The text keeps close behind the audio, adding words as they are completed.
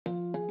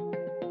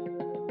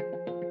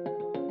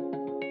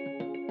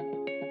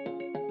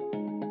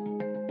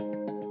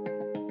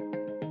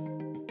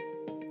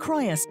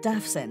Cryas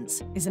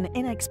DAFSense is an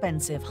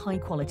inexpensive,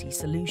 high-quality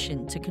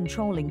solution to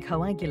controlling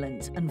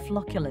coagulant and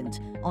flocculant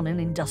on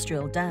an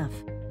industrial DAF.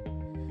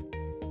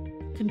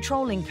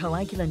 Controlling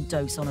coagulant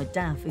dose on a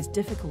DAF is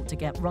difficult to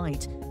get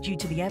right due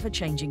to the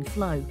ever-changing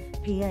flow,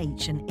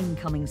 pH and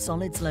incoming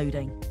solids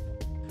loading.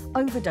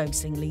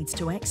 Overdosing leads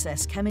to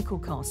excess chemical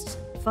costs,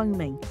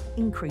 foaming,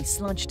 increased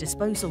sludge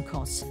disposal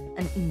costs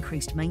and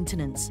increased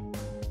maintenance.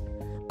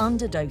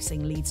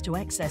 Underdosing leads to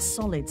excess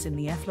solids in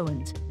the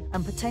effluent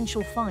and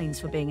potential fines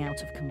for being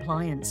out of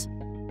compliance.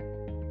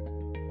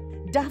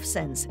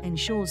 DAFSense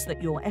ensures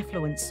that your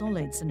effluent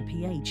solids and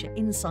pH are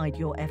inside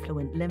your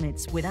effluent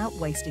limits without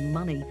wasting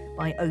money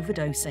by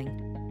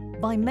overdosing.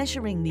 By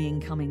measuring the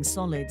incoming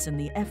solids and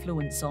the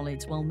effluent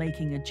solids while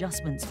making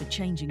adjustments for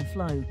changing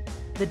flow,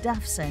 the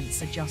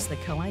DAFSense adjusts the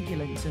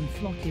coagulant and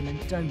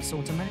flocculant dose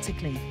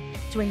automatically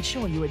to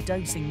ensure you are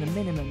dosing the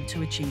minimum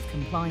to achieve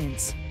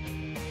compliance.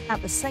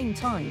 At the same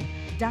time,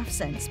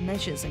 DAFSense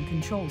measures and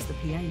controls the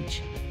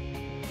pH.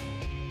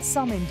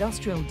 Some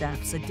industrial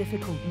DAFs are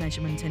difficult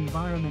measurement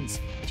environments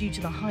due to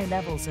the high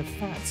levels of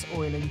fats,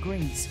 oil and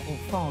grease, or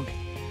fog,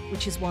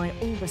 which is why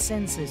all the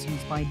sensors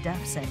used by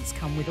DAFSense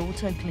come with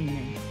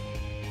auto-cleaning.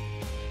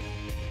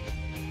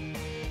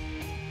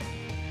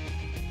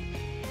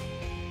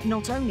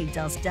 Not only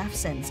does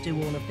DAFSense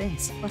do all of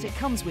this, but it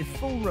comes with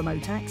full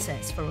remote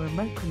access for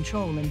remote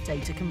control and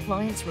data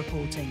compliance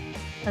reporting,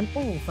 and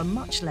all for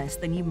much less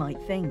than you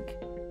might think.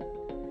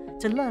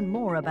 To learn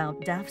more about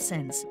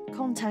DAFSense,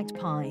 contact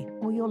Pi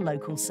or your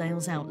local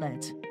sales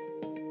outlet.